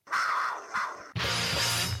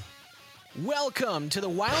Welcome to the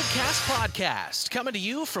Wildcast Podcast, coming to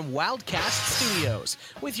you from Wildcast Studios,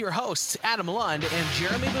 with your hosts Adam Lund and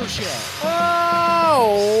Jeremy Boucher.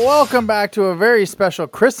 Oh, welcome back to a very special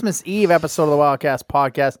Christmas Eve episode of the Wildcast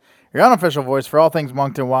Podcast, your unofficial voice for all things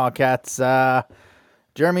Moncton Wildcats.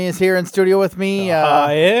 Jeremy is here in studio with me.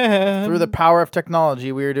 I am. Through the power of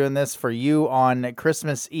technology, we are doing this for you on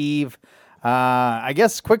Christmas Eve. I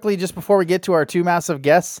guess quickly, just before we get to our two massive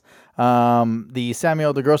guests, the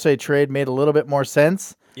Samuel DeGrosse trade made a little bit more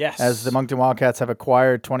sense. Yes. As the Moncton Wildcats have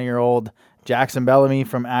acquired 20-year-old Jackson Bellamy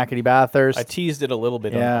from Acadie Bathurst. I teased it a little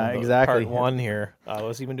bit on exactly. part one here. I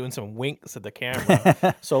was even doing some winks at the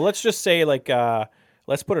camera. So let's just say,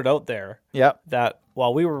 let's put it out there. Yep. That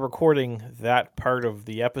while we were recording that part of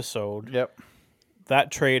the episode, that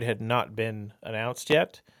trade had not been announced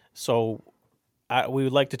yet. So we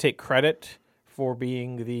would like to take credit for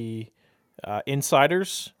being the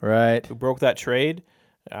insiders Right. who broke that trade.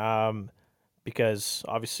 Because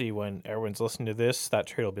obviously when everyone's listening to this, that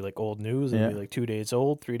trade will be like old news. It'll be like 2 days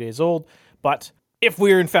old, 3 days old. But if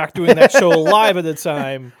we were in fact doing that show live at the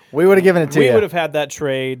time, We would have given it to you. we would have had that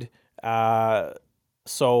trade.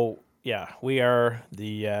 So yeah, we are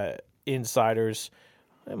the insiders.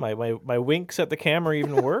 My winks at the camera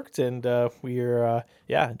even worked, and we are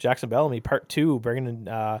Jackson Bellamy Part 2, bringing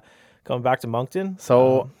in coming back to Moncton.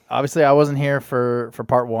 So obviously I wasn't here for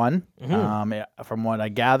part one. Mm-hmm. From what I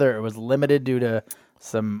gather, it was limited due to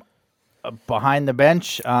some behind the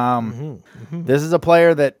bench. This is a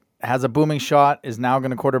player that has a booming shot, is now going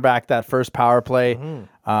to quarterback that first power play.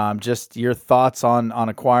 Just your thoughts on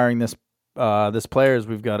acquiring this player, as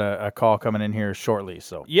we've got a call coming in here shortly.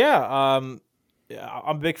 So I'm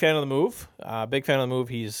a big fan of the move.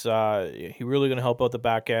 He's really going to help out the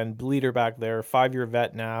back end leader back there. 5-year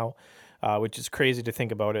vet now, which is crazy to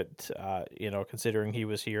think about it. Considering he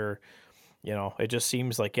was here, it just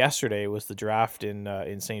seems like yesterday was the draft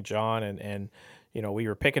in St. John, and we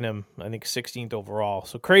were picking him, I think 16th overall.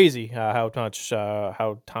 So crazy how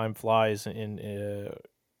time flies in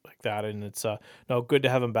like that, and it's good to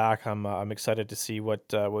have him back. I'm excited to see what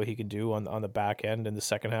he can do on the back end in the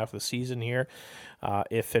second half of the season here,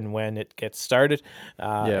 if and when it gets started.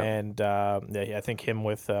 I think him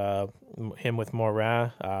with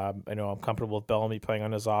Morin. I know I'm comfortable with Bellamy playing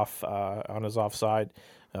on his offside.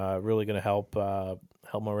 Really going to help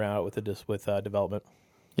Morin out with development.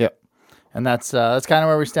 Yep, and that's kind of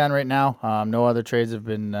where we stand right now. No other trades have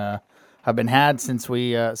been had since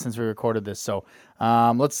we recorded this. So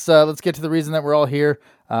let's get to the reason that we're all here.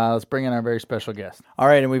 Let's bring in our very special guest. All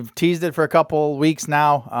right, and we've teased it for a couple weeks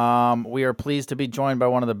now. We are pleased to be joined by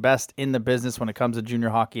one of the best in the business when it comes to junior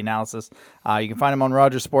hockey analysis. You can find him on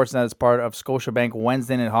Rogers Sportsnet as part of Scotiabank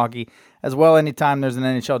Wednesday Night Hockey. As well, anytime there's an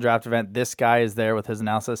NHL draft event, this guy is there with his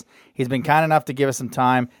analysis. He's been kind enough to give us some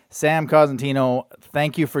time. Sam Cosentino,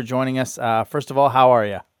 thank you for joining us. First of all, how are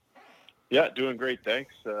you? Yeah, doing great,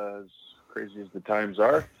 thanks. As crazy as the times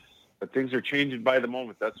are, but things are changing by the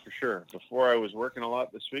moment, that's for sure. Before I was working a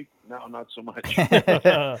lot this week, now not so much.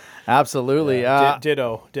 Absolutely.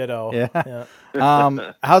 Ditto. Yeah.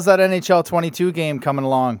 How's that NHL 22 game coming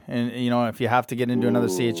along? And if you have to get into another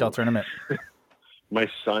CHL tournament. My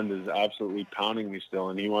son is absolutely pounding me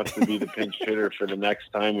still, and he wants to be the pinch hitter for the next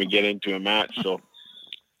time we get into a match. So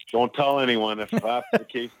don't tell anyone. If that's the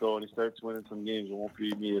case, though, and he starts winning some games, it won't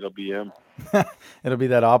be me. It'll be him. It'll be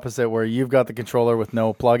that opposite where you've got the controller with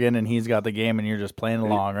no plug-in and he's got the game and you're just playing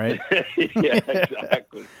along, right? Yeah,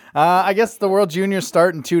 exactly. I guess the World Juniors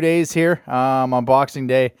start in 2 days here on Boxing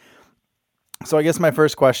Day. So I guess my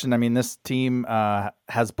first question, this team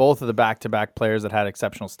has both of the back-to-back players that had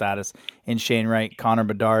exceptional status in Shane Wright, Connor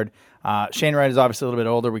Bedard. Shane Wright is obviously a little bit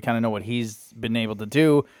older. We kind of know what he's been able to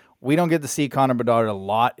do. We don't get to see Connor Bedard a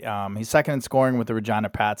lot. He's second in scoring with the Regina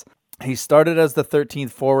Pats. He started as the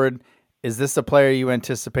 13th forward. Is this a player you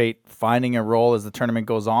anticipate finding a role as the tournament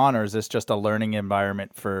goes on, or is this just a learning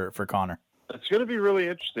environment for Connor? It's going to be really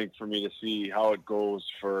interesting for me to see how it goes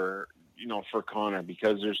for Connor,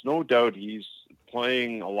 because there's no doubt he's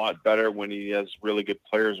playing a lot better when he has really good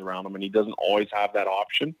players around him, and he doesn't always have that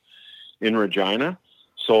option in Regina.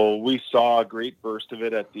 So we saw a great burst of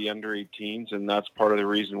it at the under-18s, and that's part of the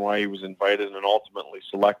reason why he was invited and ultimately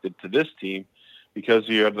selected to this team, because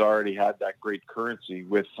he had already had that great currency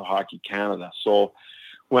with Hockey Canada. So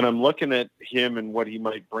when I'm looking at him and what he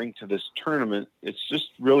might bring to this tournament, it's just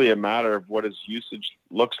really a matter of what his usage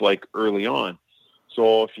looks like early on.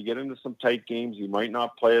 So if you get into some tight games, he might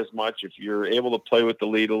not play as much. If you're able to play with the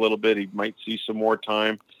lead a little bit, he might see some more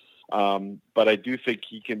time. But I do think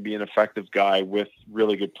he can be an effective guy with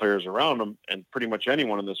really good players around him, and pretty much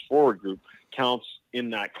anyone in this forward group counts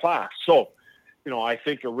in that class. So I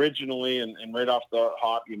think originally and right off the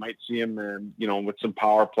hop, you might see him, with some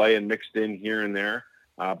power play and mixed in here and there.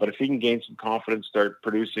 But if he can gain some confidence, start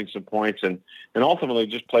producing some points, and ultimately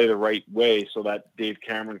just play the right way so that Dave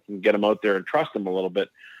Cameron can get him out there and trust him a little bit,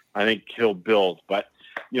 I think he'll build. But,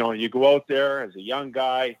 you go out there as a young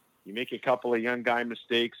guy, you make a couple of young guy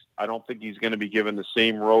mistakes. I don't think he's going to be given the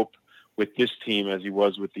same rope with this team as he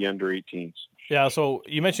was with the under-18s. Yeah, so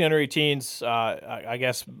you mentioned under-18s. I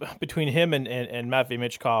guess between him and Matvei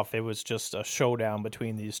Michkov, it was just a showdown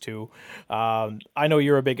between these two. I know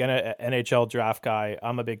you're a big NHL draft guy.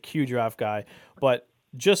 I'm a big Q draft guy. But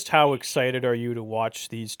just how excited are you to watch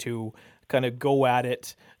these two kind of go at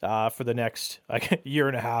it for the next year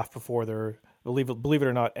and a half before they're, believe it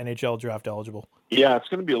or not, NHL draft eligible? Yeah, it's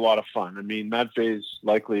going to be a lot of fun. I mean, Matvei's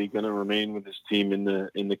likely going to remain with his team in the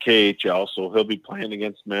KHL, so he'll be playing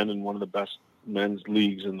against men in one of the best men's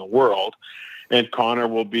leagues in the world. And Connor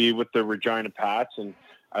will be with the Regina Pats, and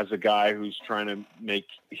as a guy who's trying to make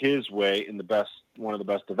his way in one of the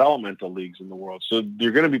best developmental leagues in the world. So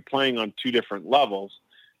you're going to be playing on two different levels.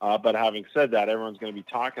 But having said that, everyone's going to be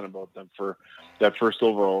talking about them for that first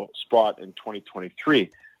overall spot in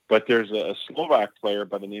 2023. But there's a Slovak player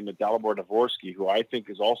by the name of Dalibor Dvorsky, who I think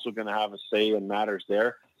is also going to have a say in matters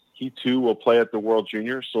there. He, too, will play at the World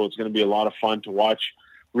Juniors, so it's going to be a lot of fun to watch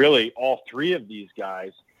really all three of these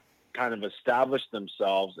guys kind of establish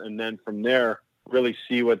themselves, and then from there really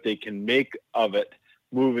see what they can make of it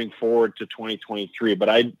moving forward to 2023. But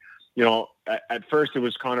at first it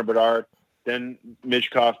was Connor Bedard, then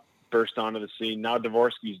Michkov burst onto the scene. Now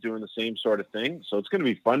Dvorsky's doing the same sort of thing. So it's going to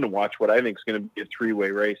be fun to watch what I think is going to be a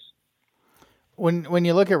three-way race. When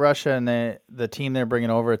you look at Russia and the team they're bringing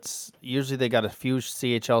over, it's usually they got a few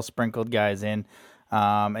CHL sprinkled guys in.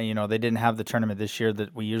 And they didn't have the tournament this year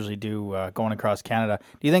that we usually do going across Canada.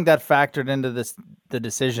 Do you think that factored into the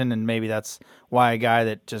decision, and maybe that's why a guy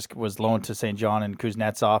that just was loaned to St. John and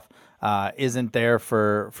Kuznetsov isn't there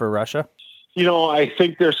for Russia? I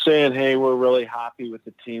think they're saying, hey, we're really happy with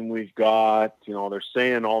the team we've got. They're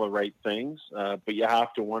saying all the right things, but you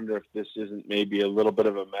have to wonder if this isn't maybe a little bit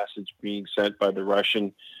of a message being sent by the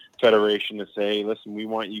Russian Federation to say, listen, we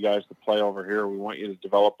want you guys to play over here. We want you to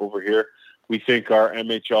develop over here. We think our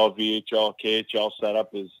MHL, VHL, KHL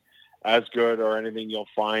setup is as good or anything you'll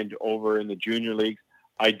find over in the junior league.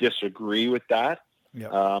 I disagree with that.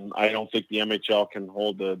 Yep. I don't think the MHL can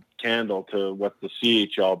hold a candle to what the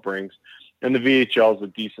CHL brings. And the VHL is a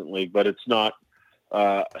decent league, but it's not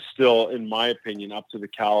still, in my opinion, up to the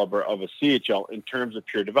caliber of a CHL in terms of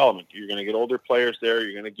pure development. You're going to get older players there.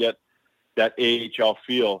 You're going to get that AHL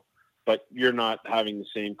feel, but you're not having the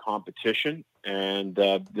same competition and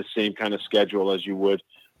the same kind of schedule as you would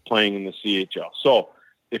playing in the CHL. So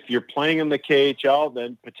if you're playing in the KHL,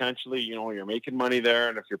 then potentially, you're making money there.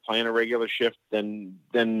 And if you're playing a regular shift, then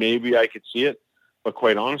maybe I could see it. But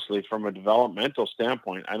quite honestly, from a developmental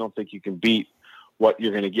standpoint, I don't think you can beat what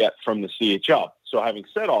you're going to get from the CHL. So having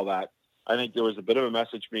said all that, I think there was a bit of a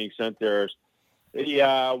message being sent there.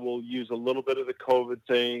 Yeah, we'll use a little bit of the COVID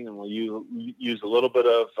thing, and we'll use a little bit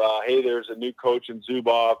of, hey, there's a new coach in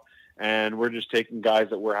Zubov, and we're just taking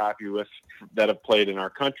guys that we're happy with that have played in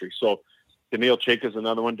our country. So Daniil Chayka is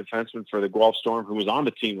another one, defenseman for the Guelph Storm, who was on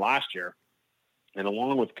the team last year. And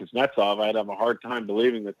along with Kuznetsov, I'd have a hard time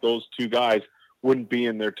believing that those two guys wouldn't be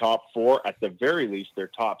in their top four, at the very least their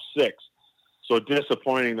top six. So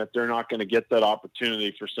disappointing that they're not going to get that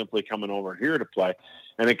opportunity for simply coming over here to play.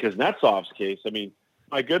 And in Kuznetsov's case, I mean,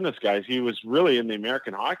 my goodness, guys, he was really in the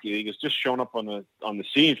American Hockey League. He's just shown up on the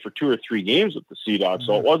scene for 2 or 3 games with the Sea Dogs.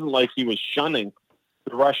 So it wasn't like he was shunning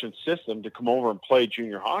the Russian system to come over and play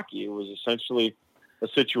junior hockey. It was essentially a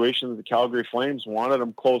situation that the Calgary Flames wanted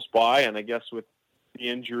him close by, and I guess with the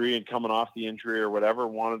injury and coming off the injury or whatever,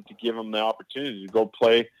 wanted to give him the opportunity to go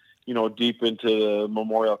play, deep into the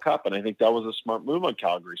Memorial Cup. And I think that was a smart move on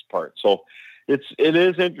Calgary's part. So it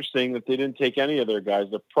is interesting that they didn't take any of their guys.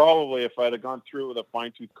 That probably, if I'd have gone through with a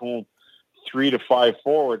fine-tooth comb, 3 to 5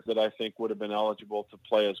 forwards that I think would have been eligible to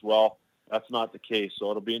play as well. That's not the case. So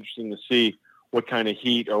it'll be interesting to see what kind of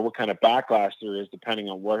heat or what kind of backlash there is depending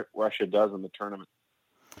on what Russia does in the tournament.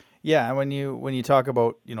 Yeah, and when you talk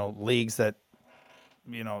about, leagues that,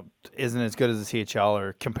 isn't as good as the CHL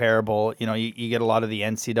or comparable, you get a lot of the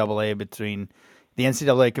NCAA between the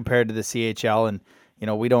NCAA compared to the CHL, and,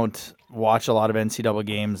 we don't watch a lot of NCAA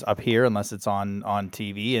games up here unless it's on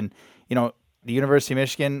TV. And, the University of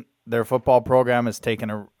Michigan, their football program has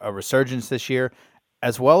taken a resurgence this year,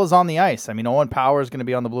 as well as on the ice. I mean, Owen Power is going to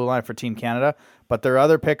be on the blue line for Team Canada, but there are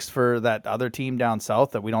other picks for that other team down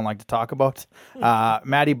south that we don't like to talk about.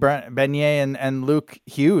 Matty Beignet and Luke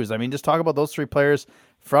Hughes. I mean, just talk about those 3 players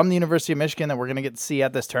from the University of Michigan that we're going to get to see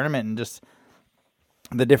at this tournament, and just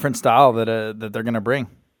the different style that they're going to bring.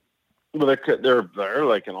 Well, they're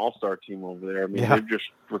like an all-star team over there. I mean, they're just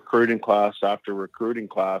recruiting class after recruiting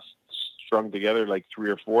class strung together, like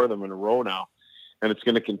 3 or 4 of them in a row now, and it's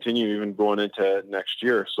going to continue even going into next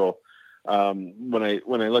year. So when I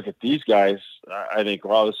look at these guys, I think,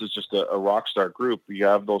 wow, this is just a rock star group. You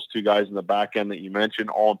have those 2 guys in the back end that you mentioned,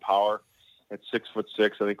 all in power at 6'6".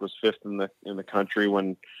 I think was 5th in the country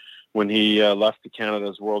when he left the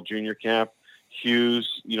Canada's World Junior Camp.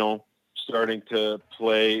 Hughes, starting to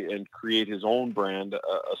play and create his own brand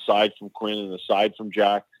aside from Quinn and aside from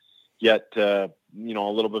Jack, yet a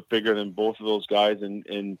little bit bigger than both of those guys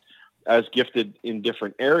and as gifted in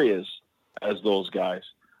different areas as those guys.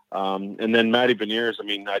 And then Matty Beniers, I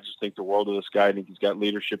mean, I just think the world of this guy. I think he's got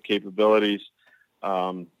leadership capabilities.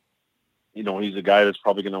 He's a guy that's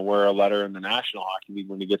probably going to wear a letter in the National Hockey League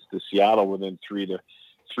when he gets to Seattle within 3 to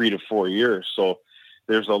 4 years. So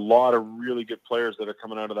there's a lot of really good players that are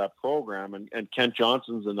coming out of that program. And Kent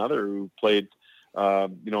Johnson's another who played,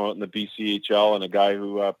 in the BCHL, and a guy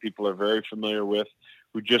who people are very familiar with,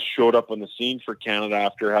 who just showed up on the scene for Canada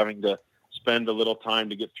after having to spend a little time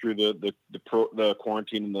to get through the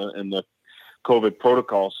quarantine and the COVID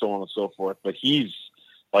protocol, so on and so forth. But he's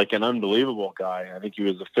like an unbelievable guy. I think he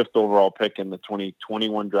was the 5th overall pick in the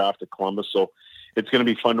 2021 draft at Columbus. So it's going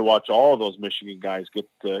to be fun to watch all of those Michigan guys get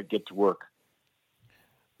to work.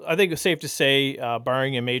 I think it's safe to say,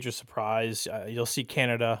 barring a major surprise, you'll see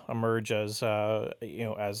Canada emerge as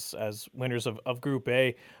winners of Group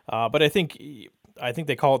A. But I think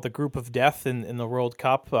they call it the Group of Death in the World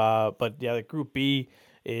Cup. But yeah, the Group B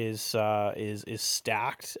is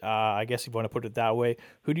stacked. I guess if you want to put it that way.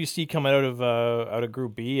 Who do you see coming out of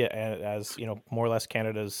Group B as more or less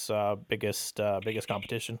Canada's biggest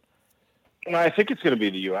competition? I think it's going to be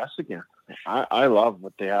the U.S. again. I love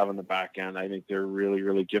what they have in the back end. I think they're a really,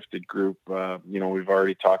 really gifted group. We've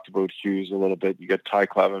already talked about Hughes a little bit. You got Ty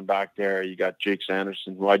Clevin back there. You got Jake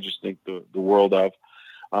Sanderson, who I just think the world of.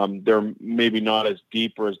 They're maybe not as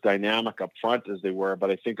deep or as dynamic up front as they were, but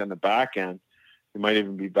I think on the back end, they might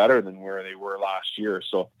even be better than where they were last year.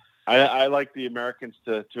 So I like the Americans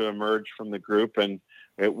to emerge from the group, and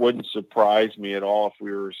it wouldn't surprise me at all if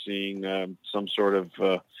we were seeing some sort of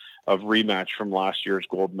rematch from last year's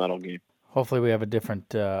gold medal game. Hopefully we have a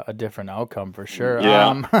different outcome for sure.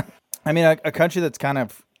 Yeah. I mean, a country that's kind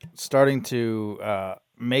of starting to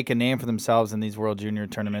make a name for themselves in these World Junior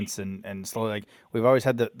tournaments and slowly, like, we've always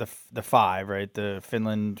had the 5, right? The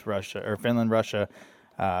Finland, Russia,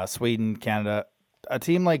 Sweden, Canada. A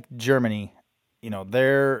team like Germany,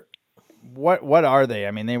 they're what are they?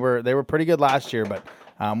 I mean, they were pretty good last year, but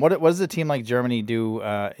what does a team like Germany do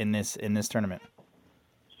in this tournament?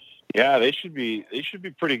 Yeah, they should be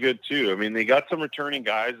pretty good too. I mean, they got some returning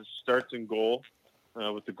guys. It starts in goal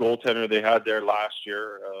with the goaltender they had there last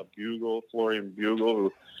year, Florian Bugle,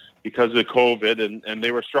 who, because of COVID, and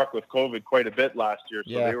they were struck with COVID quite a bit last year,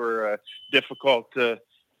 so they were difficult to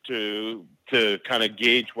kind of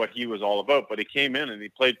gauge what he was all about. But he came in and he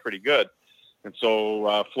played pretty good. And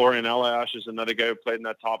so Florian Elias is another guy who played in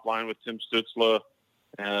that top line with Tim Stützle.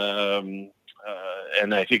 And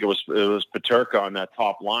I think it was Peterka on that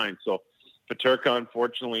top line. So Peterka,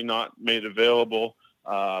 unfortunately, not made available.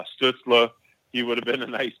 Stützle, he would have been a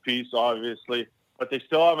nice piece, obviously, but they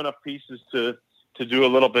still have enough pieces to do a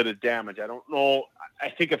little bit of damage. I don't know. I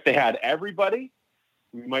think if they had everybody,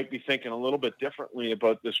 we might be thinking a little bit differently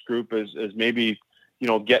about this group as maybe,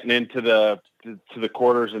 getting into the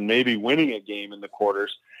quarters and maybe winning a game in the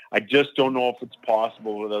quarters. I just don't know if it's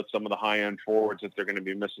possible without some of the high-end forwards that they're going to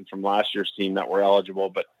be missing from last year's team that were eligible,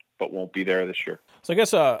 but won't be there this year. So I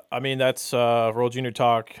guess, that's World Junior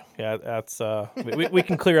talk. Yeah, that's we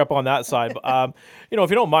can clear up on that side. But, if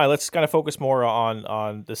you don't mind, let's kind of focus more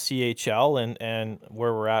on the CHL and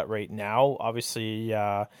where we're at right now. Obviously,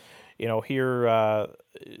 here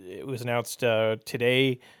it was announced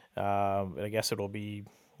today. I guess it'll be,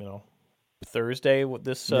 Thursday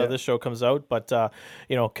this show comes out, but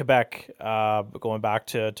Quebec, going back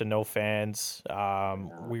to no fans,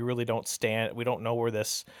 we really we don't know where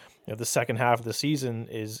this the second half of the season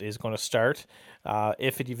is going to start,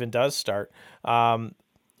 if it even does start. I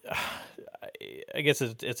guess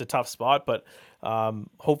it's a tough spot, but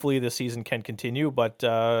hopefully the season can continue. But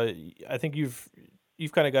I think you've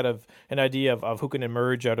kind of got an idea of who can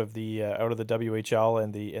emerge out of the WHL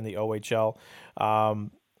and the OHL.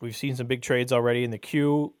 We've seen some big trades already in the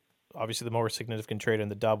Q. Obviously, the more significant trade in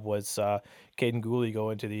the Dub was Caden Gooley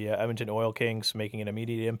going to the Edmonton Oil Kings, making an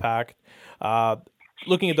immediate impact.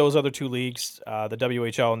 Looking at those other two leagues, the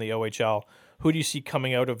WHL and the OHL, Who do you see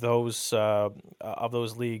coming out of those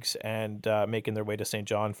leagues and making their way to St.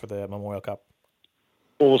 John for the Memorial Cup?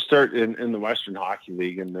 Well, we'll start in the Western Hockey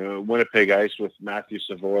League, and the Winnipeg Ice with Matthew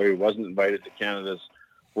Savoy, who wasn't invited to Canada's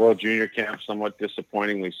World Junior Camp, somewhat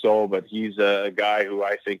disappointingly so, but he's a guy who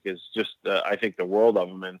I think is just, I think the world of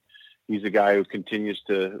him, and he's a guy who continues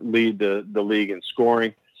to lead the league in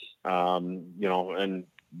scoring, and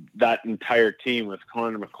that entire team with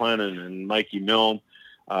Connor McLennan and Mikey Milne.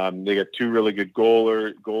 They got two really good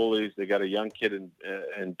goalies. They got a young kid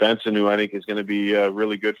in Benson, who I think is going to be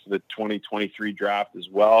really good for the 2023 draft as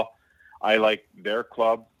well. I like their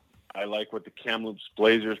club. I like what the Kamloops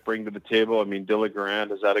Blazers bring to the table. I mean, Dilla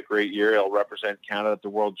Garand has had a great year. He'll represent Canada at the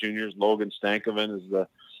World Juniors. Logan Stankoven is the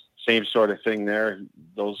same sort of thing there.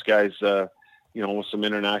 Those guys, with some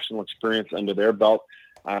international experience under their belt.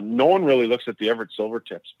 No one really looks at the Everett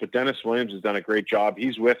Silvertips, but Dennis Williams has done a great job.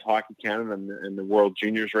 He's with Hockey Canada in the World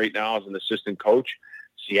Juniors right now as an assistant coach.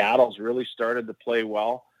 Seattle's really started to play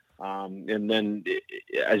well. And then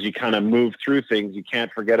as you kind of move through things, you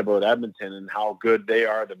can't forget about Edmonton and how good they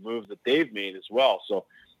are, the moves that they've made as well. So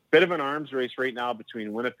bit of an arms race right now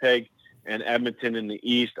between Winnipeg and Edmonton in the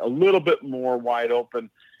East, a little bit more wide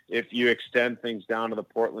open if you extend things down to the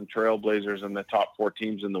Portland Trailblazers and the top four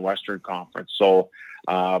teams in the Western Conference. So,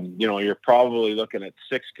 you're probably looking at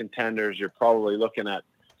 6 contenders. You're probably looking at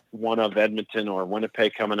one of Edmonton or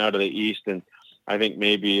Winnipeg coming out of the East. And I think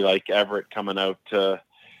maybe like Everett coming out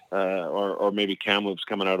or maybe Kamloops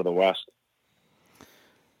coming out of the West.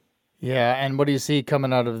 Yeah. And what do you see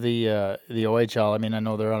coming out of the OHL? I mean, I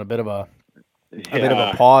know they're on a bit of a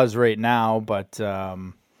pause right now, but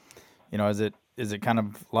is it kind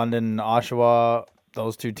of London, Oshawa,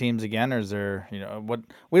 those two teams again, or is there, what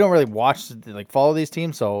we don't really follow these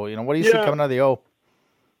teams. So, what do you see coming out of the O?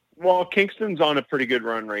 Well, Kingston's on a pretty good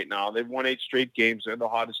run right now. They've won 8 straight games. They're the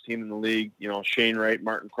hottest team in the league. Shane Wright,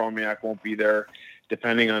 Martin Chromiak won't be there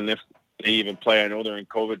depending on if they even play. I know they're in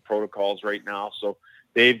COVID protocols right now. So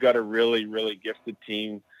they've got a really, really gifted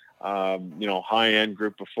team, high-end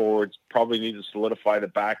group of forwards. Probably need to solidify the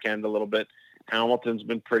back end a little bit. Hamilton's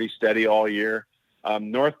been pretty steady all year.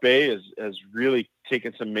 North Bay has really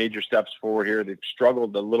taken some major steps forward here. They've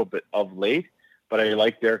struggled a little bit of late, but I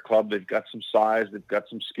like their club. They've got some size. They've got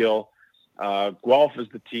some skill. Guelph is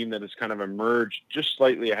the team that has kind of emerged just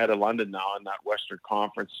slightly ahead of London now in that Western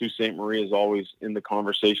Conference. Sault Ste. Marie is always in the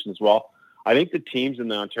conversation as well. I think the teams in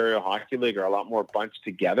the Ontario Hockey League are a lot more bunched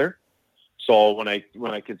together. So when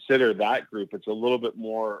I consider that group, it's a little bit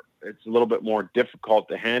more difficult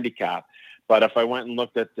to handicap. But if I went and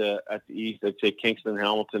looked at the East, I'd say Kingston,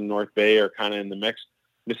 Hamilton, North Bay are kind of in the mix.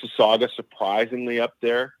 Mississauga surprisingly up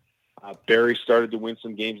there. Barrie started to win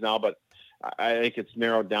some games now, but I think it's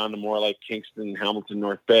narrowed down to more like Kingston, Hamilton,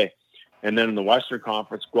 North Bay. And then in the Western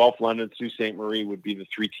Conference, Guelph, London, Sault Ste. Marie would be the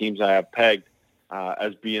 3 teams I have pegged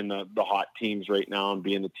as being the hot teams right now and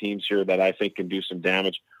being the teams here that I think can do some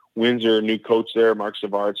damage. Windsor, new coach there, Mark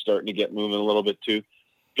Savard, starting to get moving a little bit too.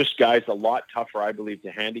 Just guys a lot tougher, I believe, to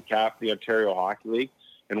handicap the Ontario Hockey League.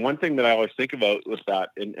 And one thing that I always think about with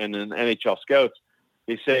that, and in NHL scouts,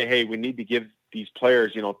 they say, hey, we need to give these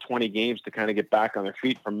players, 20 games to kind of get back on their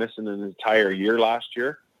feet from missing an entire year last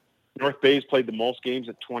year. North Bay's played the most games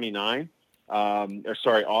at 29,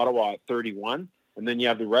 Ottawa at 31. And then you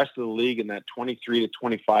have the rest of the league in that 23 to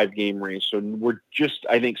 25 game range. So we're just,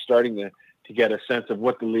 I think, starting to get a sense of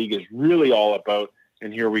what the league is really all about.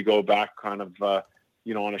 And here we go back kind of,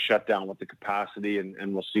 on a shutdown with the capacity,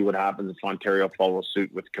 and we'll see what happens if Ontario follows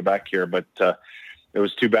suit with Quebec here. But it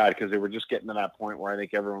was too bad because they were just getting to that point where I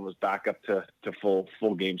think everyone was back up to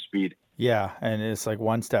full game speed. Yeah, and it's like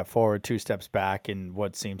 1 step forward, 2 steps back in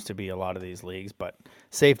what seems to be a lot of these leagues. But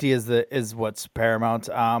safety is what's paramount.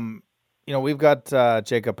 We've got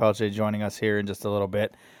Jacob Pelche joining us here in just a little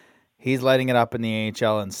bit. He's lighting it up in the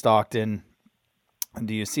AHL in Stockton.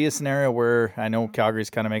 Do you see a scenario where, I know Calgary's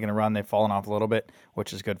kind of making a run, they've fallen off a little bit,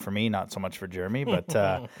 which is good for me, not so much for Jeremy, but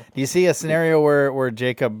do you see a scenario where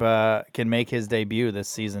Jacob can make his debut this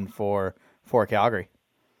season for Calgary?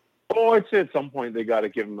 Oh, I'd say at some point they got to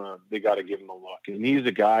give him a look. And he's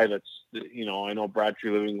a guy that's, I know Brad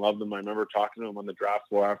Treliving loved him. I remember talking to him on the draft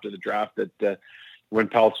floor after the draft that when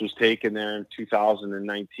Peltz was taken there in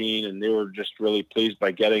 2019, and they were just really pleased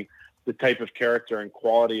by getting the type of character and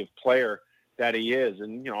quality of player that he is.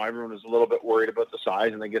 And, everyone is a little bit worried about the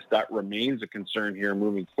size, and I guess that remains a concern here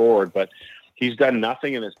moving forward. But he's done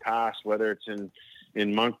nothing in his past, whether it's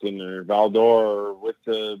in Moncton or Val-d'Or or with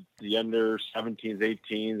the under 17s,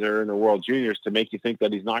 18s, or in the World Juniors to make you think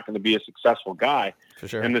that he's not going to be a successful guy. For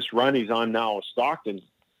sure. And this run he's on now with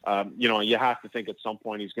you have to think at some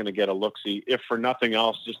point he's going to get a look-see, if for nothing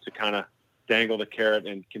else, just to kind of dangle the carrot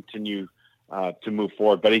and continue to move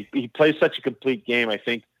forward. But he plays such a complete game. I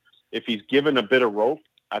think if he's given a bit of rope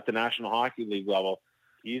at the National Hockey League level,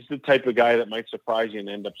 he's the type of guy that might surprise you and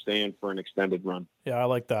end up staying for an extended run. Yeah, I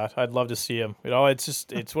like that. I'd love to see him.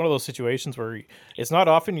 It's one of those situations where it's not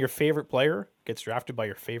often your favorite player gets drafted by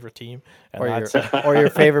your favorite team, and or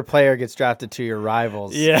your favorite player gets drafted to your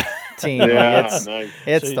rivals. Team.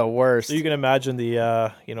 It's the worst. So you can imagine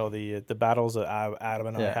the battles that Adam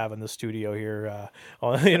and I have in the studio here.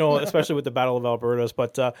 Especially with the Battle of Alberta's.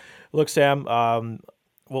 But look, Sam.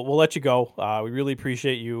 We'll let you go. We really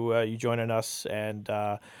appreciate you joining us, and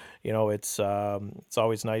it's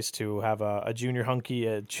always nice to have a junior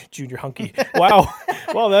hunky. Junior hunky. Wow.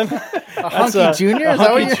 Well then, a hunky junior. Is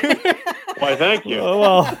that what you're? Why, thank you. Oh,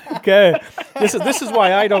 well, okay. This is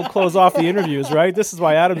why I don't close off the interviews, right? This is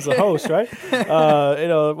why Adam's the host, right?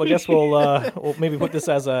 I guess we'll maybe put this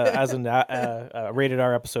as a rated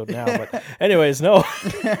R episode now. But anyways, no.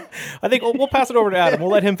 I think we'll pass it over to Adam. We'll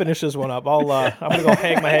let him finish this one up. I'm gonna go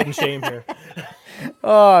hang my head in shame here.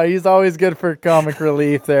 Oh, he's always good for comic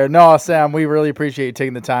relief there. No, Sam, we really appreciate you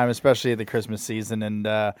taking the time, especially at the Christmas season. And,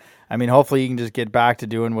 hopefully you can just get back to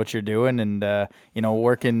doing what you're doing and,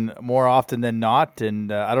 working more often than not.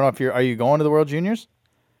 And I don't know are you going to the World Juniors?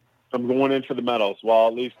 I'm going in for the medals. Well,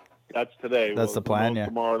 at least that's today. That's the plan, yeah.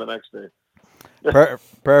 Tomorrow, the next day.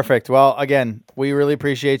 Perfect. Well, again, we really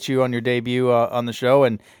appreciate you on your debut on the show.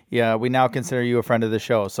 And, we now consider you a friend of the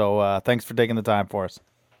show. So thanks for taking the time for us.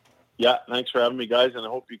 Yeah, thanks for having me, guys, and I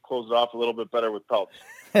hope you close it off a little bit better with pelts.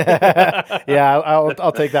 Yeah,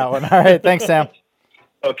 I'll take that one. All right, thanks, Sam.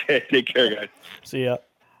 Okay, take care, guys. See ya.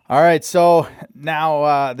 All right, so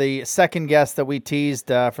now the second guest that we teased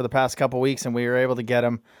for the past couple weeks, and we were able to get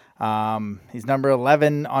him. He's number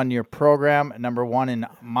 11 on your program, number 1 in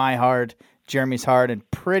my heart, Jeremy's heart, and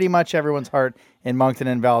pretty much everyone's heart in Moncton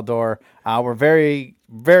and Val-d'Or. We're very,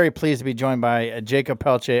 very pleased to be joined by Jacob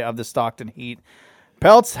Pelletier of the Stockton Heat.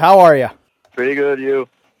 Pelts, how are you? Pretty good, you?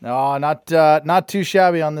 No, not too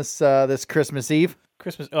shabby on this Christmas Eve.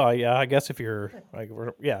 Christmas. Oh yeah, I guess if you're like,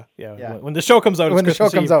 yeah. When the show comes out, when the show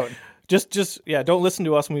comes out, just don't listen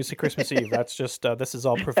to us when we say Christmas Eve. That's just this is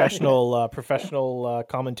all professional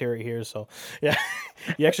commentary here. So yeah,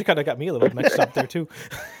 you actually kind of got me a little mixed up there too.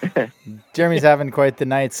 Jeremy's having quite the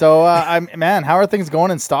night. So how are things going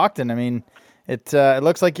in Stockton? I mean, it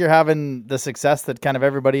looks like you're having the success that kind of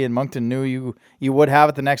everybody in Moncton knew you would have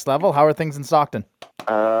at the next level. How are things in Stockton?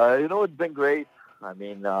 It's been great. I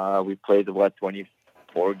mean, we played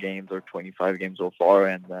 24 games or 25 games so far,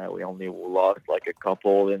 and we only lost like a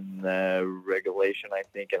couple in regulation, I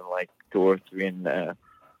think, and like 2 or 3 in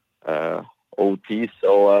OT.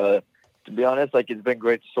 So to be honest, like it's been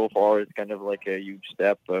great so far. It's kind of like a huge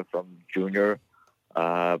step from junior,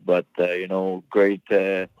 but great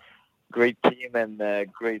team and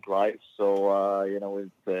great life. So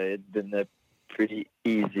it's been pretty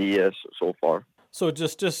easy so far. So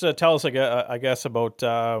just tell us, I guess, about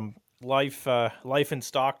life in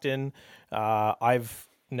Stockton. I've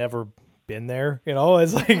never been there,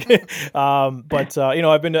 it's like, I've been to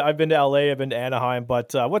LA, I've been to Anaheim,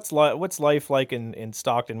 but what's life like in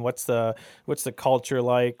Stockton? What's the culture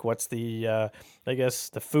like? What's the I guess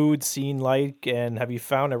the food scene like? And have you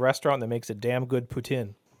found a restaurant that makes a damn good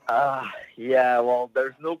poutine? Well,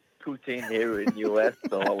 there's no poutine here in U.S.,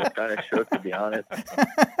 so I was kind of shook, to be honest.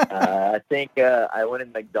 I think I went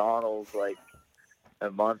in McDonald's like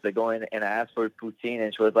a month ago and asked for poutine,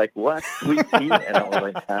 and she was like, "What, poutine?" And I was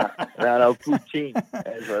like, no, poutine.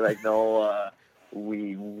 And she was like, "No,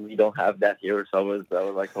 we don't have that here." So I was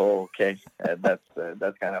like, "Oh, okay." And that's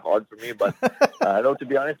kind of hard for me, but no, to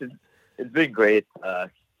be honest, it's been great.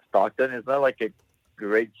 Stockton is not like a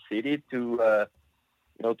great city to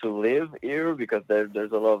live here because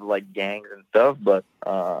there's a lot of like gangs and stuff, but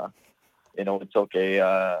it's okay.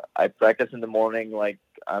 I practice in the morning, like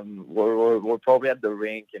we're probably at the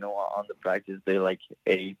rink, on the practice day like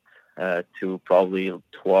 8 to probably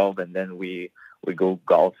 12, and then we go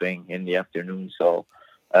golfing in the afternoon. So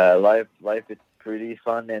life is pretty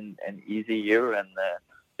fun and easy here, and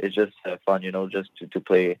it's just fun, just to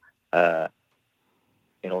play some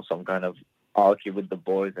kind of hockey with the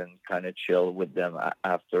boys and kind of chill with them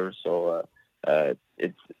after. So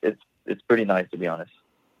it's pretty nice, to be honest.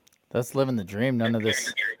 That's living the dream. None of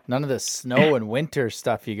this snow and winter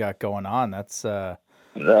stuff you got going on. That's no,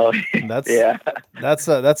 yeah. That's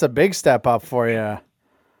a big step up for you.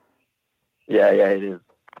 Yeah, it is.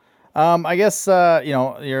 I guess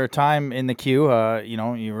your time in the queue.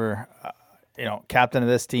 You were captain of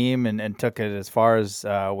this team and took it as far as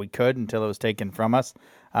we could until it was taken from us.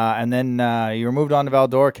 And then you were moved on to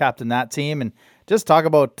Val-d'Or, captain that team, and just talk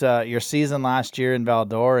about your season last year in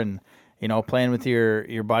Val-d'Or and, playing with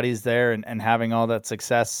your buddies there and having all that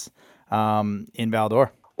success in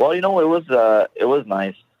Val-d'Or. Well, it was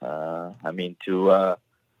nice. I mean, to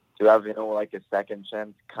have like a second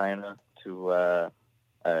chance, kind of to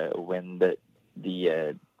win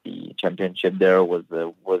the championship there was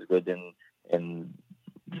good in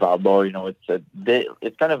Val-d'Or.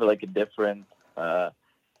 It's kind of like a different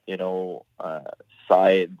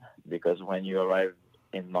side, because when you arrive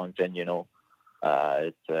in Moncton,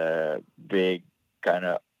 it's a big kind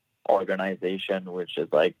of organization, which is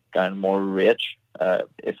like kind of more rich,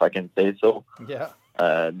 if I can say so. Yeah.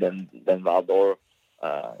 Than Val-d'Or.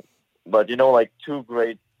 But like two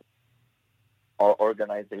great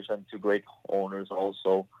organizations, two great owners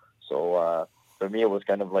also. So for me, it was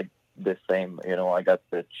kind of like the same. I got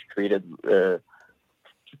treated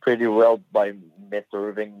pretty well by Mitt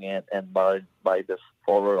Irving and by the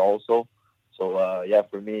forward also. So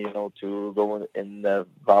for me, to go in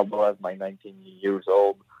Val-d'Or at my 19 years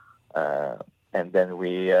old, and then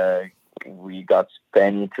we got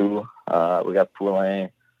Penny too. We got Poulin,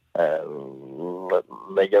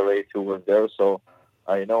 Legare too was there. So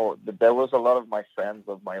there was a lot of my friends,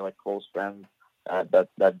 of my like close friends,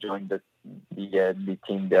 that joined the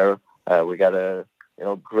team there. We got a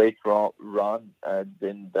great run.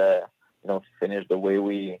 Didn't finish the way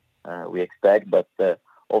we expect, but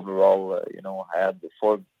overall, I had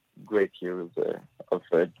 4 great years of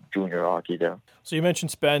junior hockey there. So you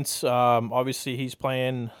mentioned Spence. Obviously, he's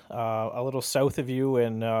playing a little south of you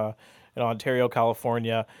in Ontario,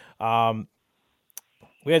 California.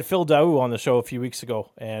 We had Phil Daou on the show a few weeks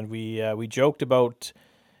ago, and we joked about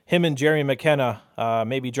him and Jerry McKenna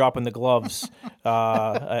maybe dropping the gloves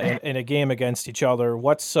in a game against each other.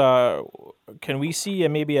 Can we see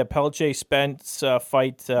maybe a Pelletier Spence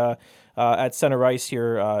fight at center ice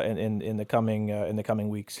here in the coming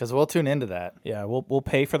weeks? Because we'll tune into that. Yeah, we'll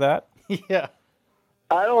pay for that. Yeah.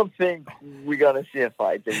 I don't think we're gonna see a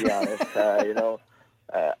fight, to be honest.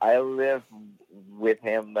 I lived with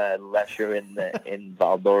him last year in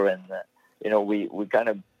Val-d'Or, and we kind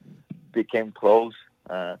of became close.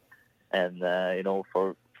 And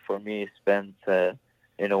for me, Spence, he's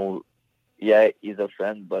a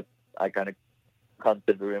friend, but I kind of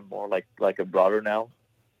consider him more like a brother now.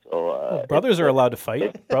 So brothers are allowed to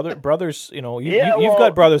fight. Brothers, you've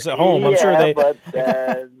got brothers at home. I'm sure they. But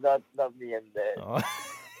not me and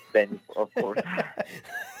Benny, of course.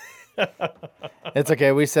 It's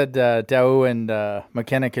okay. We said Daou and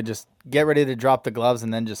McKenna could just get ready to drop the gloves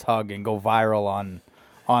and then just hug and go viral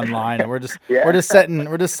online, and we're just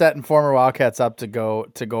setting former Wildcats up to go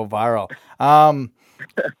viral.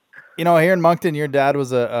 Here in Moncton, your dad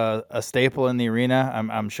was a staple in the arena.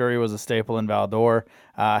 I'm sure he was a staple in Val-d'Or.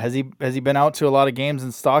 Has he been out to a lot of games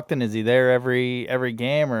in Stockton? Is he there every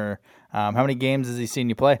game, or how many games has he seen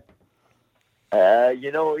you play? He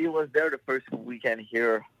was there the first weekend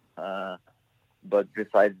here, but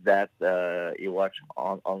besides that, he watched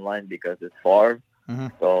online because it's far. Mm-hmm.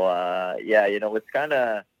 So it's kind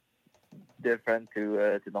of different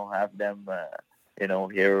to not have them,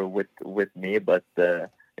 here with me. But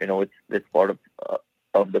it's part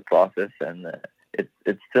of the process, and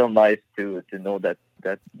it's still nice to know that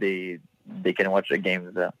they can watch the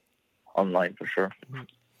games online for sure.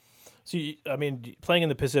 So, playing in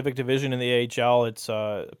the Pacific Division in the AHL, it's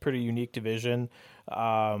a pretty unique division.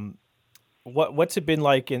 What's it been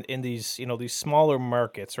like in these these smaller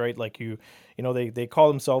markets, right? Like they call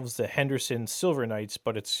themselves the Henderson Silver Knights,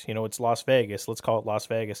 but it's it's Las Vegas. Let's call it Las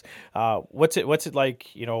Vegas. What's it like?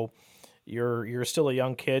 You're still a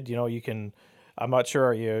young kid. You can. I'm not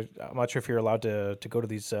sure if you're allowed to go to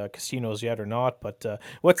these casinos yet or not. But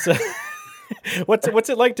what's what's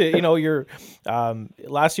it like to you're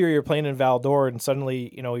last year you're playing in Val-d'Or and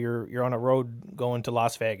suddenly you're on a road going to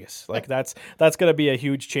Las Vegas. Like that's going to be a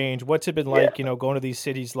huge change. What's it been like going to these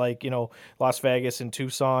cities like Las Vegas and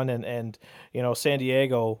Tucson and San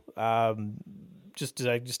Diego? Just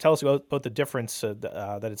tell us about the difference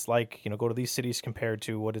that it's like go to these cities compared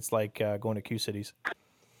to what it's like going to Q cities.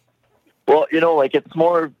 Well, it's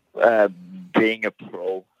more being a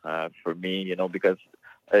pro for me, because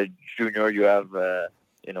a junior, you have,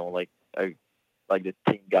 like the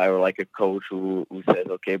team guy or like a coach who says,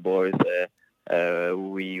 okay, boys,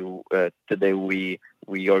 today we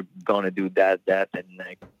are gonna do that, and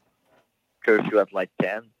curse you at like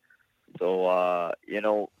 10. So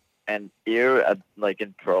and here at like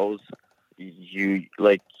in pros,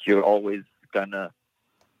 you're always kinda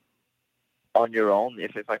on your own,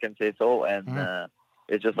 if I can say so, and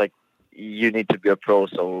it's just like you need to be a pro,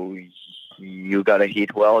 so you gotta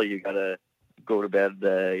eat well, you gotta go to bed,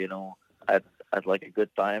 at like a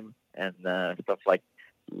good time and stuff like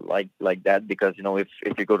that. Because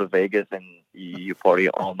if you go to Vegas and you party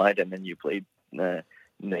all night and then you play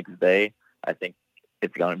next day, I think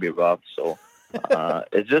it's gonna be rough. So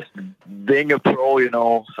it's just being a pro,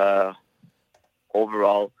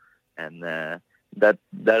 overall, and that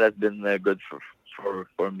has been good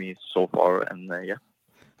for me so far. And yeah.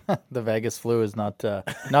 The Vegas flu is not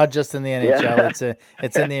just in the NHL.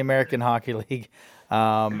 It's in the American Hockey League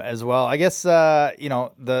as well. I guess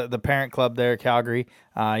the parent club there, Calgary.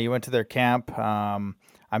 You went to their camp. I'm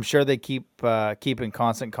sure they keep in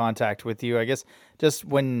constant contact with you. I guess just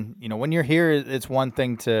when you're here, it's one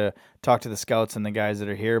thing to talk to the scouts and the guys that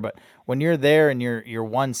are here, but when you're there and you're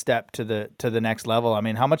one step to the next level, I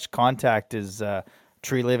mean, how much contact is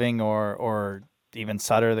Tree Living or even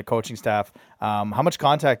Sutter, the coaching staff, how much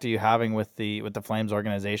contact are you having with the Flames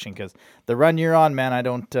organization? Because the run you're on, man, I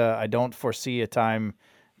don't foresee a time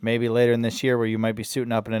maybe later in this year where you might be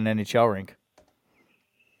suiting up in an NHL rink.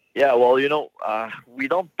 Yeah, well, we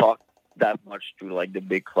don't talk that much to like the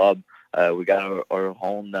big club. We got our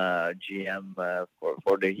own GM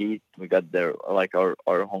for the Heat. We got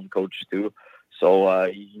our home coach too. So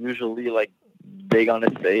usually like they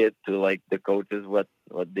gonna say it to like the coaches what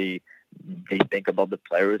they think about the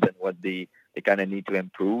players and what they kind of need to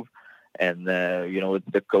improve. And, it's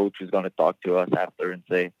the coach who's going to talk to us after and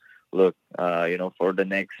say, look, for the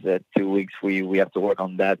next 2 weeks, we have to work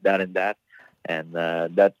on that, and that. And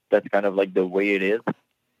that's kind of like the way it is.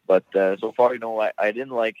 But so far, I didn't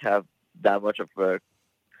like have that much of a,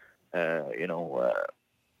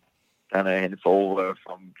 kind of info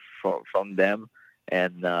from them.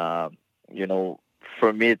 And,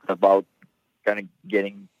 for me, it's about kind of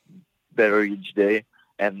getting better each day,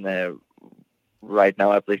 and right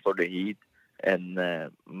now I play for the Heat, and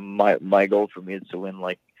my goal for me is to win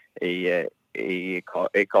like a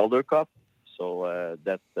Calder Cup. So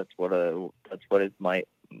that's what is my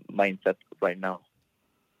mindset right now.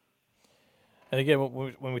 And again,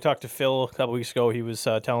 when we talked to Phil a couple weeks ago, he was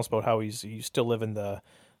telling us about how he's still living the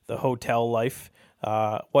hotel life.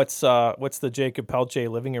 What's the Jacob Pelche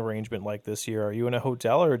living arrangement like this year? Are you in a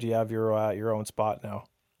hotel or do you have your own spot now?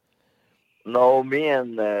 No, me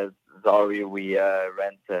and Zari, we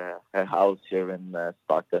rent a house here in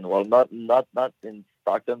Stockton. Well, not in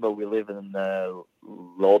Stockton, but we live in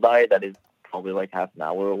Lodi. That is probably like half an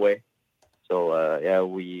hour away. So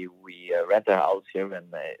we rent a house here, and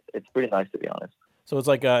it's pretty nice, to be honest. So it's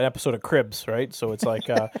like an episode of Cribs, right? So it's like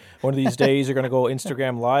one of these days you're going to go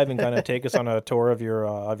Instagram Live and kind of take us on a tour of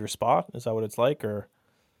your spot. Is that what it's like, or?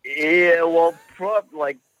 Yeah, well,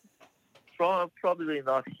 probably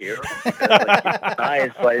not here. It's nice,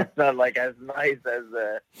 but it's not like as nice as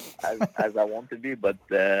I want to be. But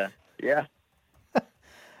yeah.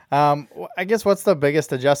 I guess what's the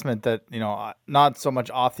biggest adjustment that not so much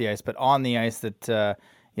off the ice, but on the ice that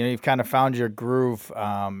you've kind of found your groove,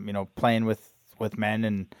 playing with men,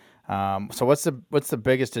 and so what's the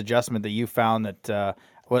biggest adjustment that you found that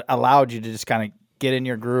what allowed you to just kind of get in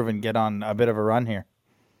your groove and get on a bit of a run here?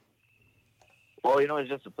 Well, it's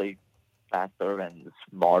just to play faster and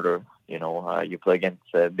smarter. You play against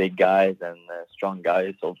big guys and strong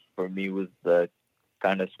guys. So for me, was the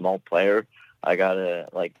kind of small player. I gotta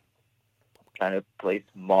kind of play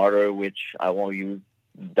smarter, which I won't use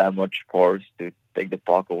that much force to take the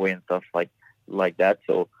puck away and stuff like that.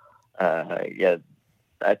 So I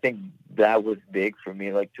think that was big for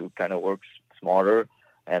me, to kind of work smarter,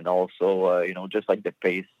 and also just like the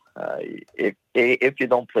pace. If you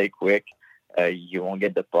don't play quick, you won't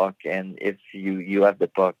get the puck, and if you have the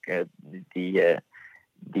puck, the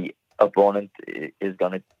opponent is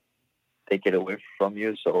gonna take it away from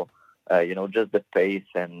you. So just the pace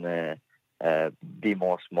and be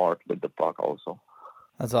more smart with the puck also.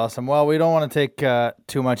 That's awesome. Well, we don't want to take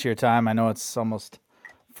too much of your time. I know it's almost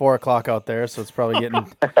 4:00 out there, so it's probably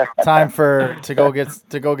getting time to go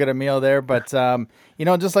get a meal there. But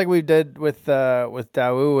just like we did with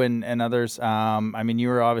Daou and others. You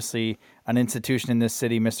were obviously an institution in this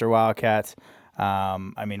city, Mr. Wildcat.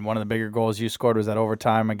 One of the bigger goals you scored was that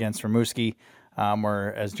overtime against Rimouski,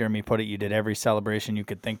 where, as Jeremy put it, you did every celebration you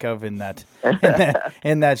could think of in that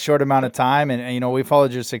short amount of time. And we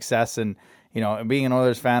followed your success, and being an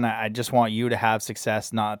Oilers fan, I just want you to have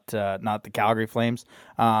success, not the Calgary Flames.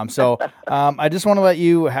 So I just want to let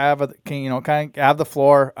you have kind of have the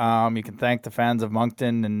floor. You can thank the fans of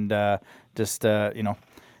Moncton and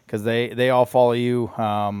because they all follow you.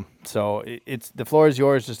 So it's the floor is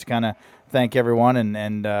yours, just to kind of thank everyone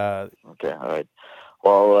and. Okay, all right.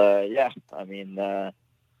 Well, it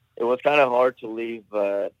was kind of hard to leave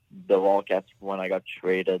the Wildcats when I got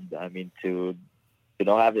traded. To we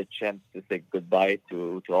don't have the chance to say goodbye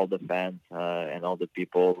to all the fans and all the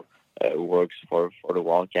people who works for the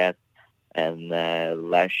Wildcats. And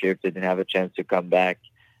last year, they didn't have a chance to come back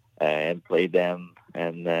and play them,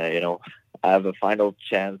 and have a final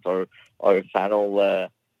chance or a final a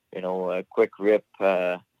quick rip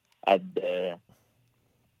at the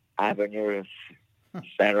Avenir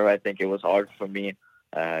Center. I think it was hard for me.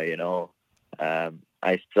 I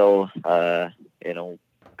still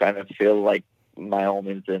kind of feel like my home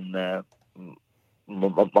is in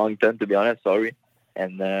Moncton, to be honest. Sorry.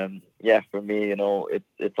 And for me,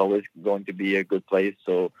 it's always going to be a good place.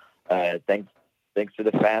 So thanks to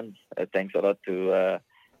the fans. Thanks a lot to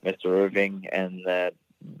Mr. Irving and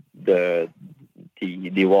the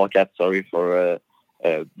Wildcats. Sorry for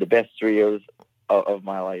the best 3 years of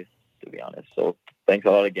my life, to be honest. So thanks a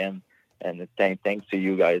lot again, and thanks to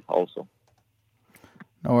you guys also.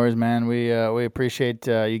 No worries, man. We appreciate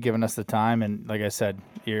you giving us the time, and like I said,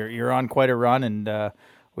 you're on quite a run, and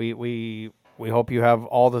we hope you have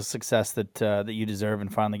all the success that you deserve,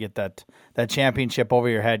 and finally get that championship over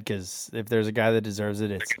your head. Because if there's a guy that deserves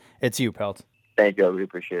it, it's you, Pelt. Thank you. I really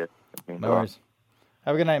appreciate it. No worries.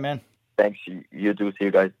 Have a good night, man. Thanks. You too. See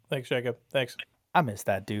you guys. Thanks, Jacob. Thanks. I miss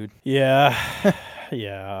that dude. Yeah.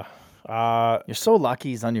 Yeah. You're so lucky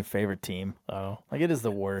he's on your favorite team. Oh. Like, it is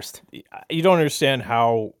the worst. You don't understand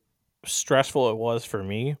how stressful it was for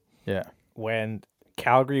me. Yeah. When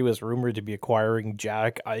Calgary was rumored to be acquiring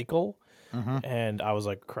Jack Eichel. Mm-hmm. And I was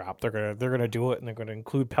like, crap, they're gonna do it, and they're gonna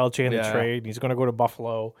include Pelche in the trade. And he's gonna go to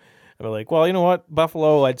Buffalo. And we're like, well, you know what,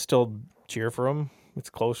 Buffalo, I'd still cheer for him. It's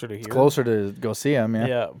closer to here. It's closer to go see him. Yeah.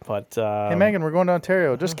 Yeah, but hey, Megan, we're going to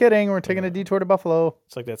Ontario. Just kidding. We're taking a detour to Buffalo.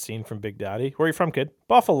 It's like that scene from Big Daddy. Where are you from, kid?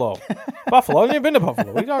 Buffalo. Buffalo. I've never been to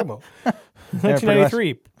Buffalo. What are you talking about?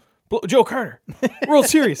 1993. Joe Carter. World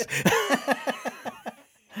Series.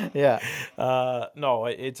 Yeah. No,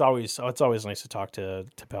 it's always nice to talk to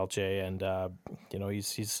Pelche, and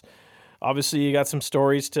he's obviously you got some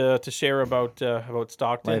stories to share about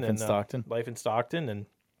Stockton. Life in Stockton, and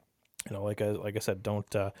like I said,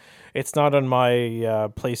 don't. It's not on my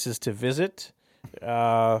places to visit.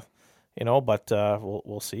 But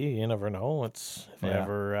we'll see. You never know. If I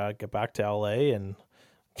ever get back to LA, and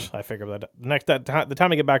I figure that the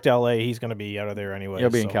time I get back to LA, he's going to be out of there anyway. He'll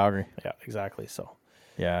be in Calgary. Yeah, exactly. So.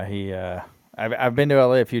 Yeah, I've been to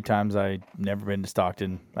LA a few times. I've never been to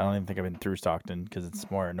Stockton. I don't even think I've been through Stockton because it's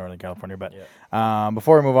more in Northern California. But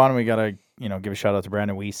before we move on, we gotta give a shout out to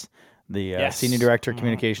Brandon Weiss, the Senior Director of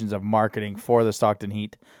Communications of Marketing for the Stockton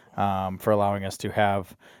Heat, for allowing us to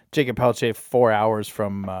have Jacob Pelche 4 hours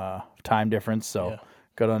from time difference. So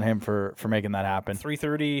good on him for making that happen.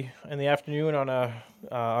 3:30 in the afternoon on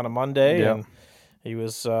a Monday. Yeah. And he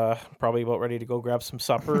was probably about ready to go grab some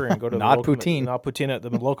supper and go to not local poutine. Not poutine at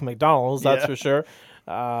the local McDonald's, that's for sure.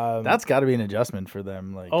 That's got to be an adjustment for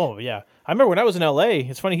them. Like, oh yeah, I remember when I was in LA.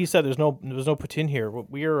 It's funny he said there was no poutine here.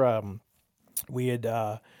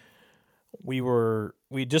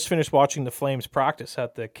 We just finished watching the Flames practice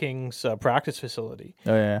at the Kings practice facility.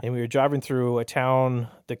 Oh yeah, and we were driving through a town.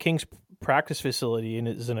 The Kings practice facility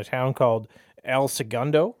is in a town called El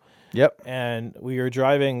Segundo. Yep. And we were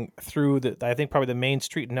driving through I think probably the main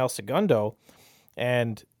street in El Segundo,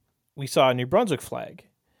 and we saw a New Brunswick flag,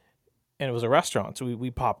 and it was a restaurant. So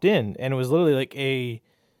we popped in, and it was literally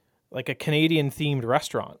like a Canadian themed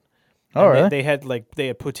restaurant. Oh, really? They had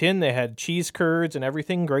poutine, they had cheese curds and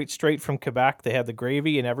everything, great straight from Quebec. They had the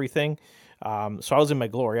gravy and everything. So I was in my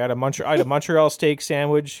glory. I had a Montreal steak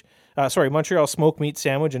sandwich, Montreal smoked meat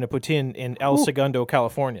sandwich, and a poutine in El Segundo,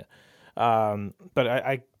 California. But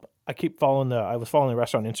I keep following I was following the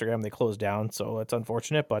restaurant on Instagram. They closed down, so it's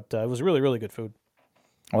unfortunate, but it was really, really good food.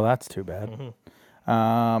 Well, that's too bad.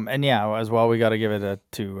 Mm-hmm. And as well, we got to give it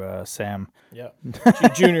to Sam. Yeah.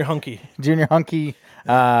 Junior Hunky. Junior Hunky,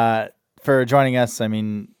 for joining us. I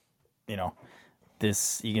mean,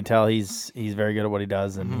 this, you can tell he's very good at what he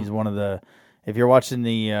does, and he's one of the, if you're watching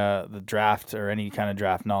the draft or any kind of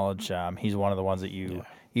draft knowledge, he's one of the ones that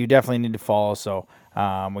you definitely need to follow. So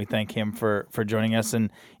we thank him for joining us.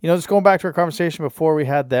 And, just going back to our conversation before we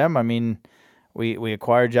had them, I mean, we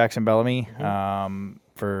acquired Jackson Bellamy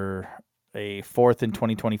for a fourth in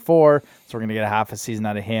 2024. So we're going to get a half a season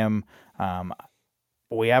out of him.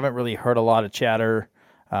 We haven't really heard a lot of chatter.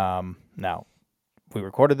 Now, we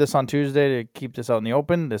recorded this on Tuesday to keep this out in the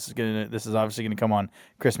open. This is obviously going to come on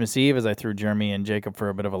Christmas Eve, as I threw Jeremy and Jacob for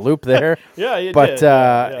a bit of a loop there. Yeah, you did. But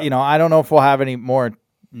I don't know if we'll have any more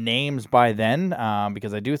names by then,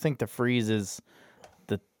 because I do think the freeze is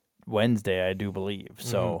the Wednesday, I do believe.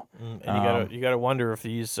 So, and you gotta wonder if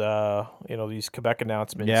these these Quebec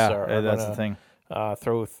announcements are that's the thing.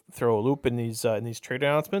 throw a loop in these trade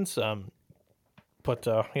announcements. But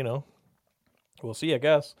we'll see. I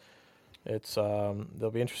guess it's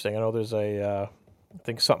they'll be interesting. I know there's I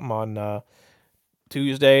think something on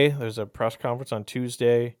Tuesday. There's a press conference on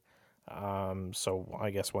Tuesday. So I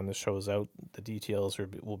guess when this show's out, the details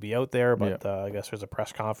will be out there. But I guess there's a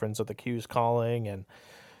press conference that the Q's calling, and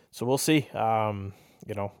so we'll see. I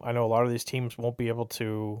know a lot of these teams won't be able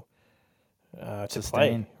to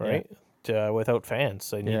Sustain, play, right? Without fans,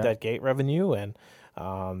 they need that gate revenue, and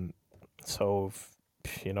so if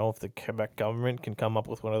the Quebec government can come up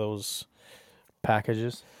with one of those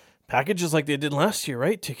packages like they did last year,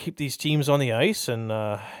 right, to keep these teams on the ice and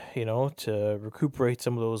to recuperate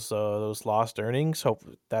some of those lost earnings. Hope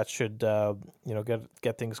that should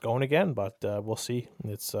get things going again. But we'll see.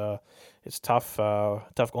 It's tough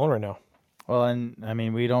going right now. Well, and I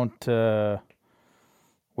mean we don't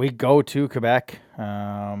we go to Quebec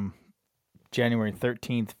January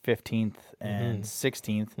 13th, 15th, and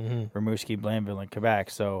 16th. Rimouski, Blainville, and Quebec.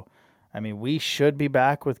 So I mean we should be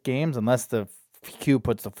back with games unless the Q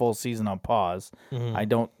puts the full season on pause. I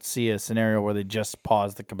don't see a scenario where they just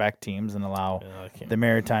pause the Quebec teams and allow the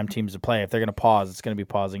Maritime teams to play. If they're going to pause, it's going to be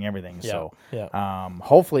pausing everything.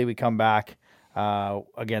 Hopefully we come back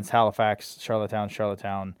against Halifax,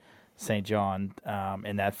 Charlottetown, St. John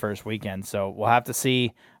in that first weekend. So we'll have to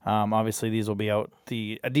see. Obviously, these will be out.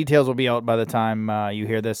 The details will be out by the time you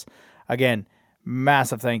hear this. Again,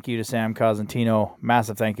 massive thank you to Sam Cosentino.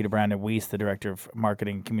 Massive thank you to Brandon Weiss, the Director of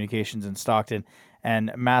Marketing Communications in Stockton.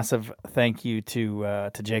 And massive thank you to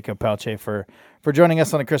Jacob Pelche for joining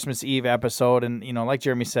us on the Christmas Eve episode. And, like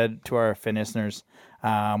Jeremy said to our Finn listeners,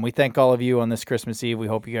 we thank all of you on this Christmas Eve. We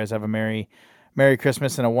hope you guys have a Merry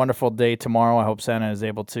Christmas and a wonderful day tomorrow. I hope Santa is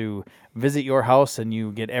able to visit your house and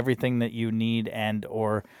you get everything that you need and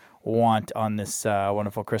or want on this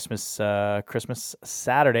wonderful Christmas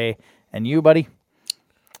Saturday. And you, buddy,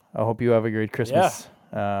 I hope you have a great Christmas.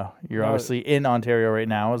 You're obviously in Ontario right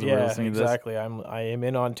now as we're listening to this. Exactly. I am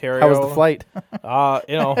in Ontario. How was the flight?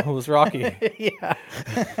 It was rocky. Wait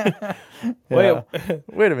a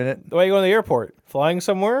minute. Why are you going to the airport? Flying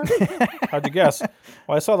somewhere? How'd you guess?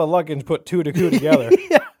 Well, I saw the luggage put two to two together.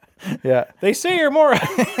 Yeah. They say you're more.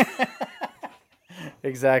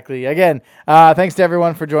 Exactly. Again, thanks to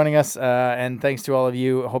everyone for joining us, and thanks to all of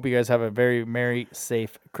you. Hope you guys have a very merry,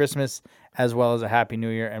 safe Christmas, as well as a Happy New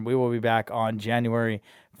Year. And we will be back on January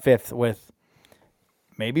 5th with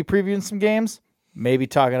maybe previewing some games, maybe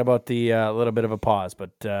talking about the little bit of a pause.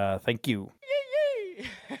 But thank you.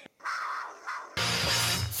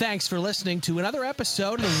 Thanks for listening to another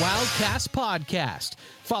episode of the Wildcast Podcast.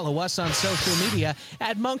 Follow us on social media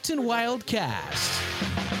at Moncton Wildcast.